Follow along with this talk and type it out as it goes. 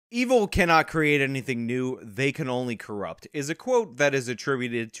"Evil cannot create anything new, they can only corrupt," is a quote that is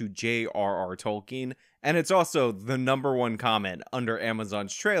attributed to J.R.R. Tolkien, and it's also the #1 comment under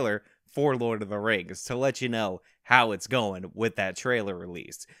Amazon's trailer for Lord of the Rings, to let you know how it's going with that trailer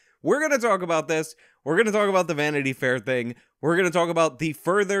release. We're going to talk about this. We're going to talk about the Vanity Fair thing. We're going to talk about the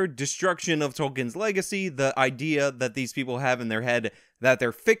further destruction of Tolkien's legacy, the idea that these people have in their head that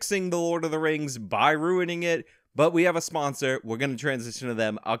they're fixing the Lord of the Rings by ruining it. But we have a sponsor. We're going to transition to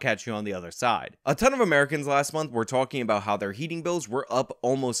them. I'll catch you on the other side. A ton of Americans last month were talking about how their heating bills were up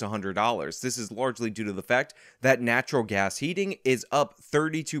almost $100. This is largely due to the fact that natural gas heating is up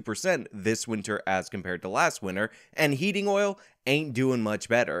 32% this winter as compared to last winter, and heating oil ain't doing much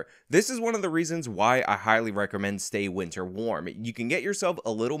better. This is one of the reasons why I highly recommend Stay Winter Warm. You can get yourself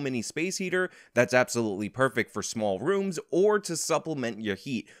a little mini space heater that's absolutely perfect for small rooms or to supplement your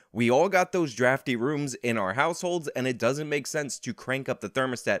heat. We all got those drafty rooms in our households, and it doesn't make sense to crank up the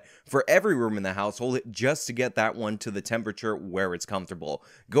thermostat for every room in the household just to get that one to the temperature where it's comfortable.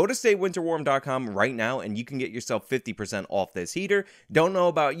 Go to staywinterwarm.com right now and you can get yourself 50% off this heater. Don't know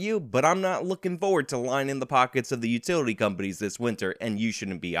about you, but I'm not looking forward to lining the pockets of the utility companies this winter, and you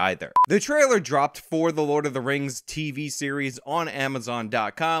shouldn't be either. The trailer dropped for the Lord of the Rings TV series on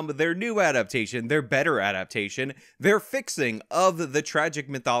Amazon.com, their new adaptation, their better adaptation, their fixing of the tragic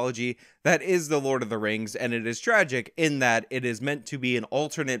mythology that is the Lord of the Rings, and it is tragic in that it is meant to be an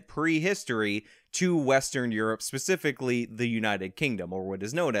alternate prehistory to Western Europe, specifically the United Kingdom, or what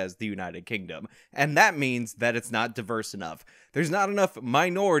is known as the United Kingdom. And that means that it's not diverse enough. There's not enough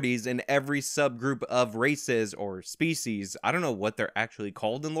minorities in every subgroup of races or species. I don't know what they're actually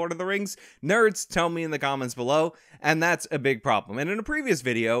called in Lord of the Rings. Nerds, tell me in the comments below. And that's a big problem. And in a previous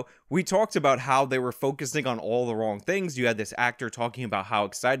video, we talked about how they were focusing on all the wrong things. You had this actor talking about how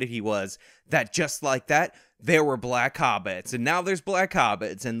excited he was that just like that, there were black hobbits, and now there's black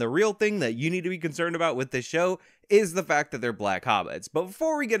hobbits, and the real thing that you need to be concerned about with this show is the fact that they're black hobbits. But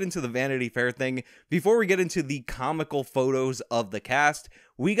before we get into the Vanity Fair thing, before we get into the comical photos of the cast,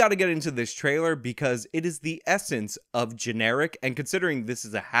 we got to get into this trailer because it is the essence of generic, and considering this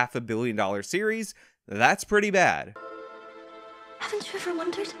is a $500 million series, that's pretty bad. Haven't you ever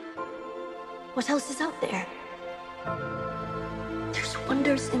wondered what else is out there? There's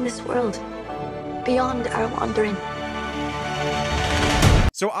wonders in this world beyond our wandering.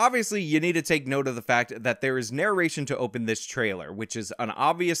 So obviously you need to take note of the fact that there is narration to open this trailer, which is an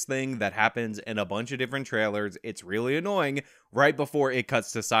obvious thing that happens in a bunch of different trailers. It's really annoying right before it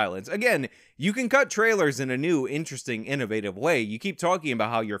cuts to silence. Again, you can cut trailers in a new, interesting, innovative way. You keep talking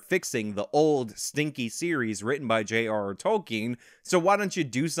about how you're fixing the old, stinky series written by J.R.R. Tolkien, so why don't you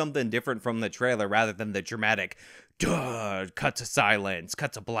do something different from the trailer rather than the dramatic cut to silence,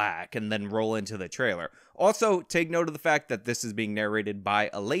 cut to black, and then roll into the trailer. Also, take note of the fact that this is being narrated by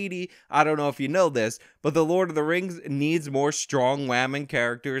a lady. I don't know if you know this, but the Lord of the Rings needs more strong women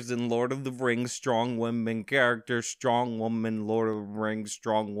characters than Lord of the Rings strong women characters, strong woman, Lord of the Rings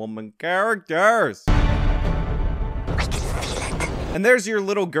strong woman characters. And there's your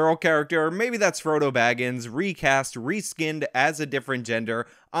little girl character, or maybe that's Frodo Baggins, recast, reskinned as a different gender.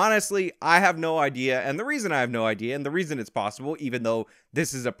 Honestly, I have no idea, and the reason I have no idea, and the reason it's possible, even though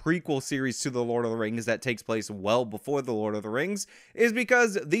this is a prequel series to The Lord of the Rings that takes place well before The Lord of the Rings, is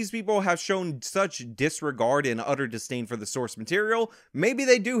because these people have shown such disregard and utter disdain for the source material. Maybe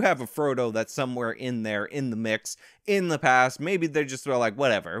they do have a Frodo that's somewhere in there, in the mix, in the past. Maybe they're just like,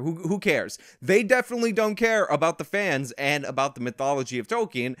 whatever, who cares? They definitely don't care about the fans and about the mythology of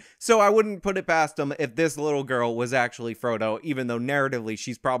Tolkien, so I wouldn't put it past them if this little girl was actually Frodo, even though narratively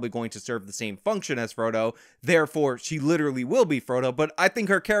she's probably going to serve the same function as Frodo, therefore she literally will be Frodo, but I think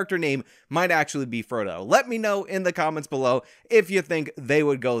her character name might actually be Frodo. Let me know in the comments below if you think they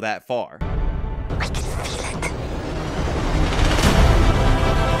would go that far.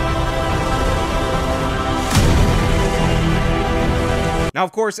 Now,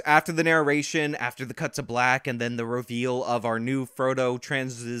 of course, after the narration, after the cut to black, and then the reveal of our new Frodo,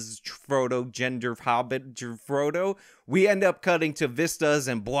 Frodo, gender hobbit Frodo, we end up cutting to vistas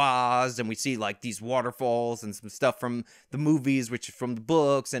and bois, and we see like these waterfalls and some stuff from the movies, which is from the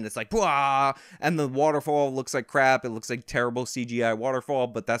books, and it's like bois, and the waterfall looks like crap. It looks like terrible CGI waterfall,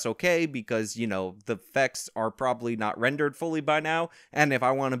 but that's okay because, you know, the effects are probably not rendered fully by now, and if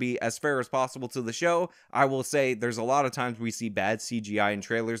I want to be as fair as possible to the show, I will say there's a lot of times we see bad CGI in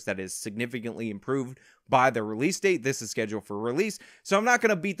trailers that is significantly improved by the release date. This is scheduled for release, so I'm not going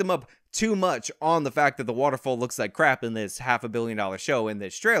to beat them up too much on the fact that the waterfall looks like crap in this $500 million show in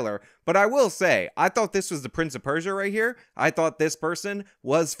this trailer, but I will say, I thought this was the Prince of Persia right here. I thought this person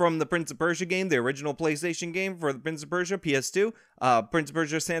was from the Prince of Persia game, the original PlayStation game for the Prince of Persia, PS2, Prince of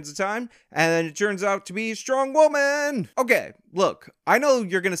Persia Sands of Time, and then it turns out to be a strong woman. Okay, look, I know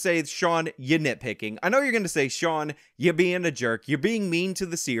you're gonna say, Sean, you're nitpicking. I know you're gonna say, Sean, you're being a jerk. You're being mean to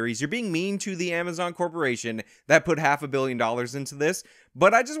the series. You're being mean to the Amazon Corporation that put $500 million into this.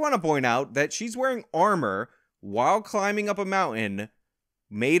 But I just want to point out that she's wearing armor while climbing up a mountain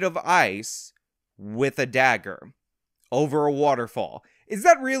made of ice with a dagger over a waterfall. Is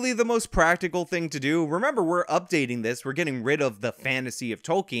that really the most practical thing to do? Remember, we're updating this. We're getting rid of the fantasy of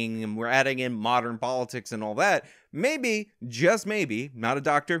Tolkien and we're adding in modern politics and all that. Maybe, just maybe, not a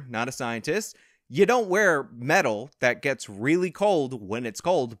doctor, not a scientist, you don't wear metal that gets really cold when it's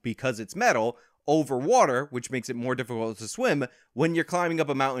cold because it's metal over water, which makes it more difficult to swim when you're climbing up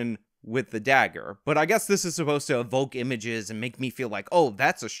a mountain with the dagger. But I guess this is supposed to evoke images and make me feel like, oh,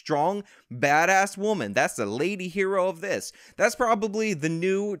 that's a strong, badass woman. That's the lady hero of this. That's probably the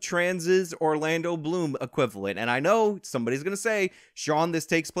new Trans's Orlando Bloom equivalent. And I know somebody's gonna say, Sean, this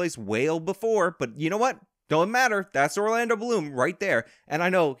takes place way before, but you know what? Don't matter. That's Orlando Bloom right there. And I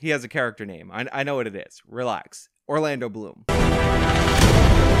know he has a character name. I know what it is. Relax. Orlando Bloom.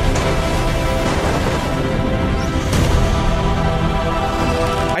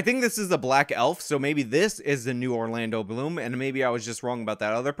 I think this is a black elf, so maybe this is the new Orlando Bloom, and maybe I was just wrong about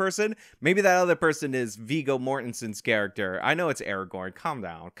that other person. Maybe that other person is Viggo Mortensen's character. I know it's Aragorn. Calm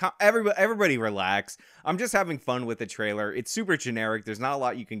down. Everybody relax. I'm just having fun with the trailer. It's super generic. There's not a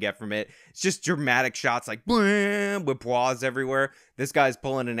lot you can get from it. It's just dramatic shots like blam, with paws everywhere. This guy's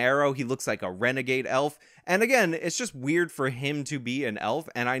pulling an arrow. He looks like a renegade elf. And again, it's just weird for him to be an elf.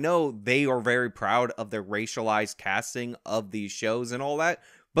 And I know they are very proud of their racialized casting of these shows and all that.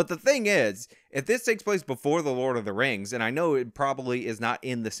 But the thing is, if this takes place before The Lord of the Rings, and I know it probably is not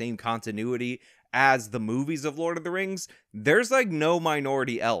in the same continuity as the movies of Lord of the Rings, there's like no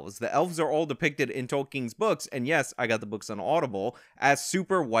minority elves. The elves are all depicted in Tolkien's books, and yes, I got the books on Audible, as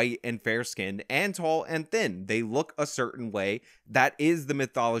super white and fair-skinned and tall and thin. They look a certain way. That is the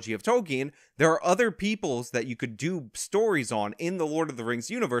mythology of Tolkien. There are other peoples that you could do stories on in the Lord of the Rings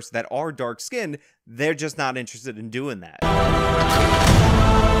universe that are dark-skinned. They're just not interested in doing that.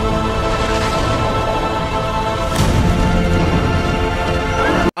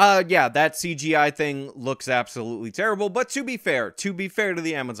 Yeah, that CGI thing looks absolutely terrible, but to be fair to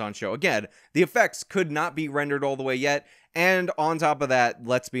the Amazon show, again, the effects could not be rendered all the way yet, and on top of that,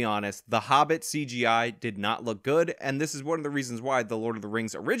 let's be honest, the Hobbit CGI did not look good, and this is one of the reasons why the Lord of the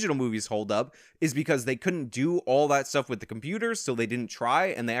Rings original movies hold up, is because they couldn't do all that stuff with the computers, so they didn't try,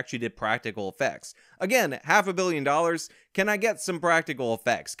 and they actually did practical effects. Again, $500 million, can I get some practical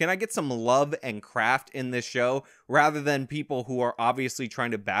effects? Can I get some love and craft in this show, rather than people who are obviously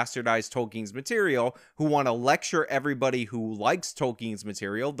trying to bastardize Tolkien's material, who want to lecture everybody who likes Tolkien's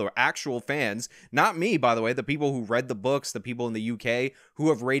material, the actual fans, not me, by the way, the people who read the book, the people in the UK who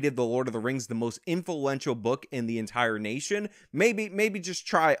have rated The Lord of the Rings the most influential book in the entire nation. Maybe just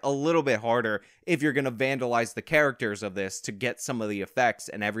try a little bit harder if you're going to vandalize the characters of this to get some of the effects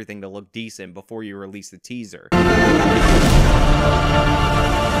and everything to look decent before you release the teaser.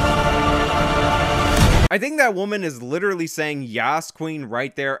 I think that woman is literally saying Yas Queen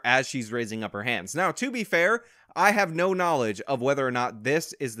right there as she's raising up her hands. Now, to be fair, I have no knowledge of whether or not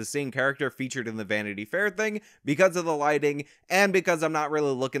this is the same character featured in the Vanity Fair thing because of the lighting, and because I'm not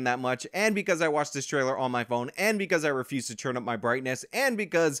really looking that much, and because I watched this trailer on my phone, and because I refuse to turn up my brightness, and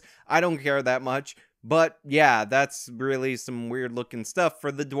because I don't care that much. But yeah, that's really some weird looking stuff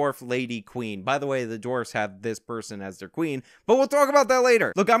for the dwarf lady queen. By the way, the dwarfs have this person as their queen, but we'll talk about that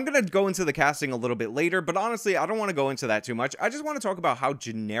later. Look, I'm gonna go into the casting a little bit later, but honestly, I don't want to go into that too much. I just want to talk about how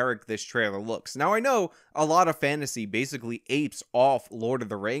generic this trailer looks. Now, I know a lot of fantasy basically apes off Lord of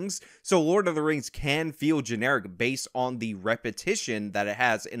the Rings, so Lord of the Rings can feel generic based on the repetition that it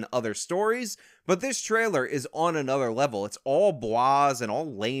has in other stories, but this trailer is on another level. It's all blahs and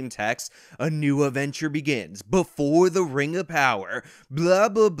all lame text. A new adventure begins before the Ring of Power. Blah,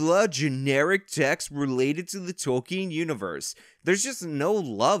 blah, blah, generic text related to the Tolkien universe. There's just no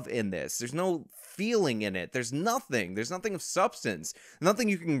love in this. There's no feeling in it. There's nothing of substance, nothing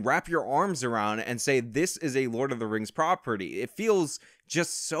you can wrap your arms around and say this is a Lord of the Rings property. It feels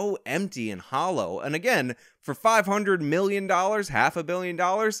just so empty and hollow. And again, for $500 million, $500 million,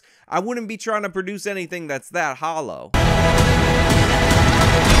 I wouldn't be trying to produce anything that's that hollow.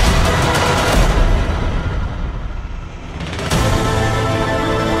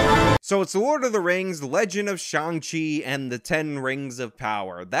 So it's The Lord of the Rings, Legend of Shang-Chi, and the 10 Rings of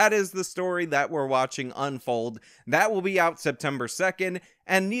Power. That is the story that we're watching unfold. That will be out September 2nd,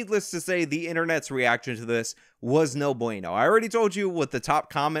 and needless to say, the internet's reaction to this was no bueno. I already told you what the top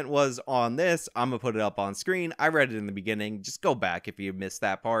comment was on this. I'm gonna put it up on screen. I read it in the beginning. Just go back if you missed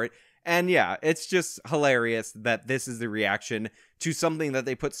that part. And yeah, it's just hilarious that this is the reaction to something that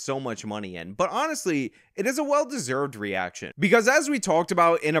they put so much money in. But honestly, it is a well-deserved reaction. Because as we talked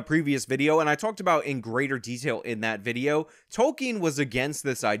about in a previous video, and I talked about in greater detail in that video, Tolkien was against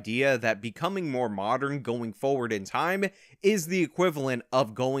this idea that becoming more modern going forward in time is the equivalent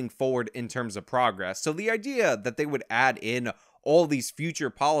of going forward in terms of progress. So the idea that they would add in all these future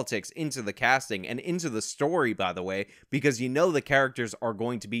politics into the casting and into the story, by the way, because you know the characters are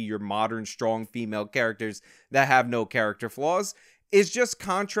going to be your modern, strong female characters that have no character flaws, is just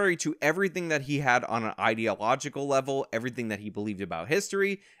contrary to everything that he had on an ideological level, everything that he believed about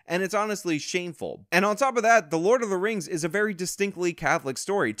history, and it's honestly shameful. And on top of that, The Lord of the Rings is a very distinctly Catholic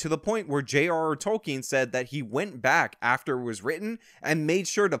story, to the point where J.R.R. Tolkien said that he went back after it was written and made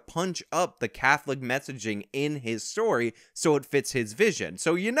sure to punch up the Catholic messaging in his story so it fits his vision.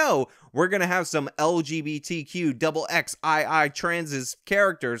 So you know, we're gonna have some LGBTQ XXII transes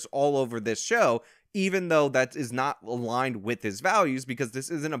characters all over this show, even though that is not aligned with his values, because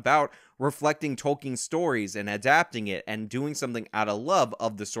this isn't about reflecting Tolkien's stories and adapting it and doing something out of love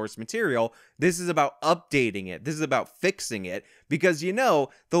of the source material. This is about updating it. This is about fixing it, because you know,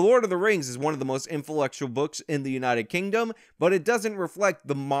 The Lord of the Rings is one of the most influential books in the United Kingdom, but it doesn't reflect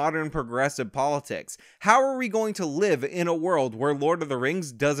the modern progressive politics. How are we going to live in a world where Lord of the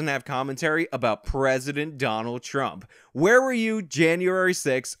Rings doesn't have commentary about President Donald Trump? Where were you January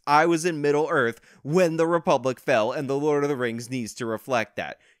 6th? I was in Middle Earth when the Republic fell, and The Lord of the Rings needs to reflect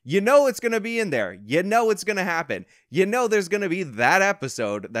that. You know it's going to be in there. You know it's going to happen. You know there's going to be that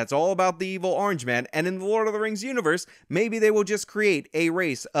episode that's all about the evil orange man, and in the Lord of the Rings universe, maybe they will just create a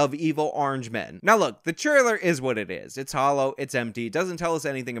race of evil orange men. Now look, the trailer is what it is. It's hollow, it's empty, it doesn't tell us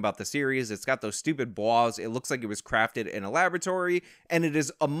anything about the series, it's got those stupid bois, it looks like it was crafted in a laboratory, and it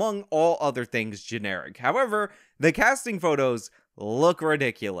is among all other things generic. However, the casting photos look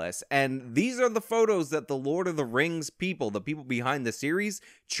ridiculous, and these are the photos that the Lord of the Rings people, the people behind the series,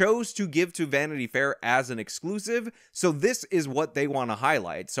 chose to give to Vanity Fair as an exclusive, so this is what they want to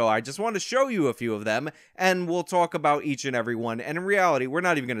highlight. So I just want to show you a few of them, and we'll talk about each and every one, and in reality, we're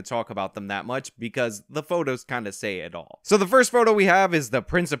not even going to talk about them that much, because the photos kind of say it all. So the first photo we have is the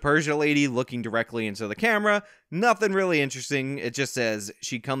Prince of Persia lady looking directly into the camera. Nothing really interesting, it just says,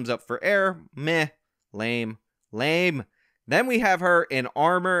 she comes up for air, meh, lame, lame. Then we have her in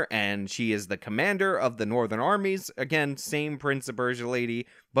armor, and she is the commander of the Northern Armies. Again, same Prince of Persia lady,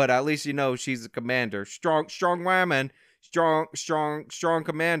 but at least you know she's a commander. Strong woman. Strong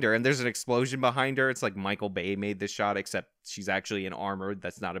commander. And there's an explosion behind her. It's like Michael Bay made this shot, except she's actually in armor.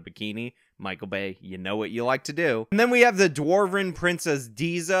 That's not a bikini. Michael Bay, you know what you like to do. And then we have the Dwarven Princess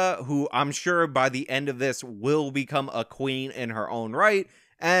Diza, who I'm sure by the end of this will become a queen in her own right.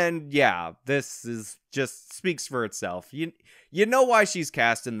 And yeah, this is just speaks for itself. You know why she's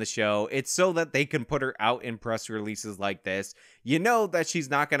cast in the show. It's so that they can put her out in press releases like this. You know that she's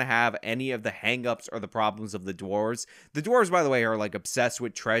not going to have any of the hangups or the problems of the dwarves. The dwarves, by the way, are like obsessed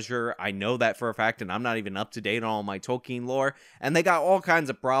with treasure. I know that for a fact, and I'm not even up to date on all my Tolkien lore. And they got all kinds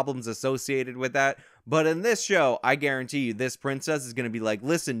of problems associated with that. But in this show, I guarantee you, this princess is going to be like,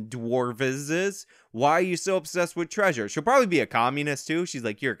 listen, dwarves, why are you so obsessed with treasure? She'll probably be a communist too. She's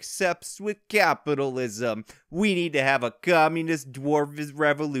like, you're obsessed with capitalism. We need to have a communist dwarves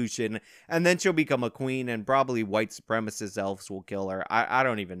revolution. And then she'll become a queen, and probably white supremacist elves will kill her. I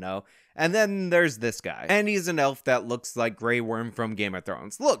don't even know. And then there's this guy, and he's an elf that looks like Grey Worm from Game of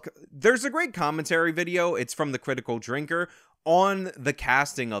Thrones. Look, there's a great commentary video. It's from The Critical Drinker on the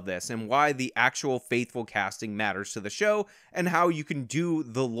casting of this and why the actual faithful casting matters to the show, and how you can do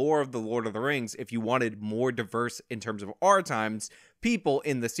the lore of the Lord of the Rings if you wanted more diverse in terms of our times people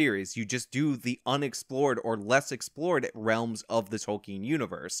in the series. You just do the unexplored or less explored realms of the Tolkien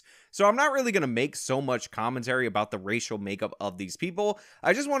universe. So I'm not really going to make so much commentary about the racial makeup of these people.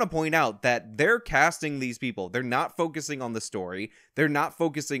 I just want to point out that they're casting these people. They're not focusing on the story. They're not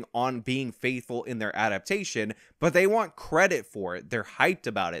focusing on being faithful in their adaptation, but they want credit for it. They're hyped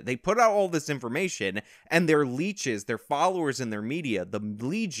about it. They put out all this information, and their leeches, their followers in their media, the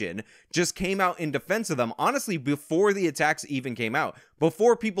Legion, just came out in defense of them, honestly, before the attacks even came out.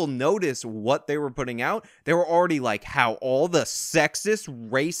 Before people noticed what they were putting out, they were already like, how all the sexist,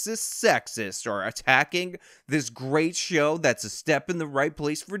 racist sexists are attacking this great show that's a step in the right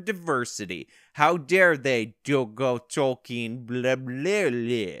place for diversity. How dare they, Diogo Tolkien, blah, blah,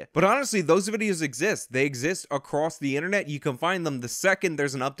 blah. But honestly, those videos exist. They exist across the internet. You can find them the second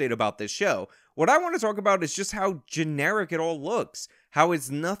there's an update about this show. What I want to talk about is just how generic it all looks. How it's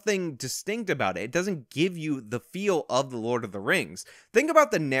nothing distinct about it. It doesn't give you the feel of The Lord of the Rings. Think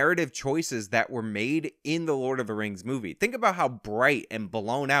about the narrative choices that were made in the Lord of the Rings movie. Think about how bright and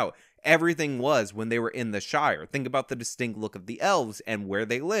blown out everything was when they were in the Shire. Think about the distinct look of the elves and where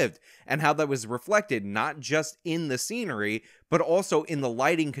they lived, and how that was reflected not just in the scenery, but also in the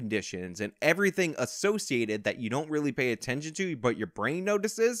lighting conditions and everything associated that you don't really pay attention to, but your brain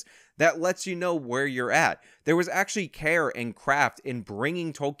notices, that lets you know where you're at. There was actually care and craft in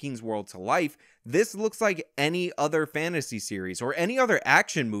bringing Tolkien's world to life. This looks like any other fantasy series or any other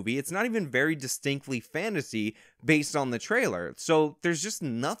action movie. It's not even very distinctly fantasy based on the trailer. So there's just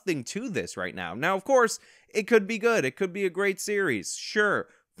nothing to this right now. Now, of course, it could be good. It could be a great series. Sure.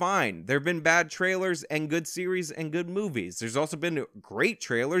 Fine. There have been bad trailers and good series and good movies. There's also been great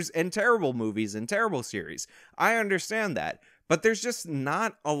trailers and terrible movies and terrible series. I understand that. But there's just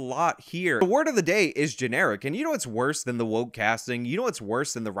not a lot here. The word of the day is generic, and you know what's worse than the woke casting? You know what's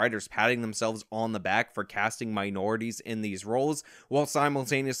worse than the writers patting themselves on the back for casting minorities in these roles while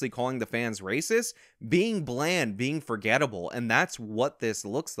simultaneously calling the fans racist? Being bland, being forgettable, and that's what this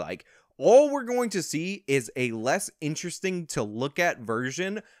looks like. All we're going to see is a less interesting to look at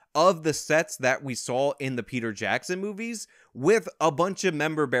version of the sets that we saw in the Peter Jackson movies with a bunch of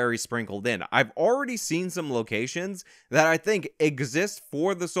member berries sprinkled in. I've already seen some locations that I think exist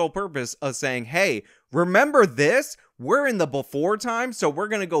for the sole purpose of saying, hey, remember this? We're in the before time, so we're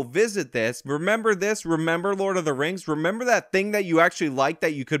going to go visit this. Remember this? Remember Lord of the Rings? Remember that thing that you actually like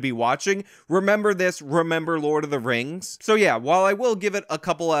that you could be watching? Remember this? Remember Lord of the Rings? So yeah, while I will give it a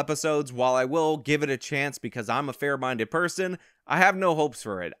couple episodes, while I will give it a chance because I'm a fair-minded person, I have no hopes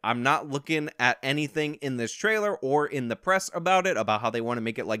for it. I'm not looking at anything in this trailer or in the press about it, about how they want to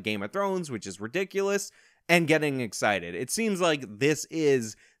make it like Game of Thrones, which is ridiculous, and getting excited. It seems like this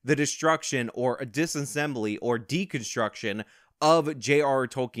is the destruction or a disassembly or deconstruction of J.R.R.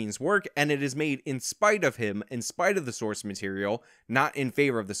 Tolkien's work, and it is made in spite of him, in spite of the source material, not in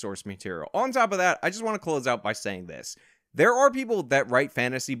favor of the source material. On top of that, I just want to close out by saying this. There are people that write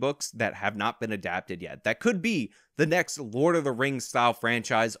fantasy books that have not been adapted yet. That could be the next Lord of the Rings style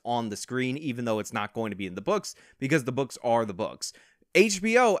franchise on the screen, even though it's not going to be in the books, because the books are the books.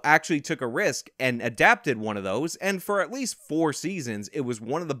 HBO actually took a risk and adapted one of those, and for at least 4 seasons, it was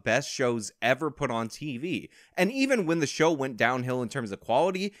one of the best shows ever put on TV. And even when the show went downhill in terms of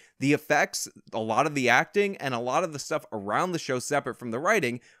quality, the effects, a lot of the acting, and a lot of the stuff around the show separate from the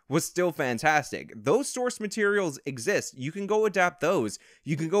writing was still fantastic. Those source materials exist. You can go adapt those.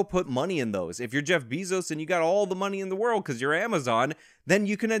 You can go put money in those. If you're Jeff Bezos and you got all the money in the world because you're Amazon, then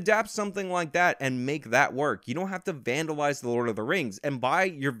you can adapt something like that and make that work. You don't have to vandalize the Lord of the Rings. And by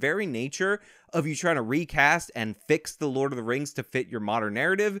your very nature of you trying to recast and fix the Lord of the Rings to fit your modern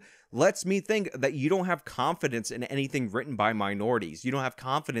narrative, lets me think that you don't have confidence in anything written by minorities. You don't have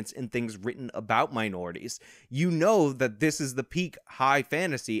confidence in things written about minorities. You know that this is the peak high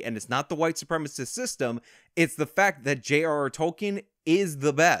fantasy, and it's not the white supremacist system. It's the fact that J.R.R. Tolkien is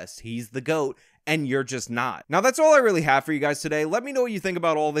the best. He's the GOAT, and you're just not. Now, that's all I really have for you guys today. Let me know what you think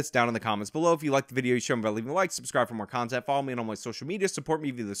about all this down in the comments below. If you liked the video, show me by leaving a like, subscribe for more content, follow me on all my social media, support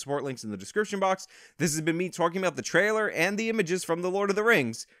me via the support links in the description box. This has been me talking about the trailer and the images from The Lord of the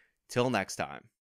Rings. Till next time.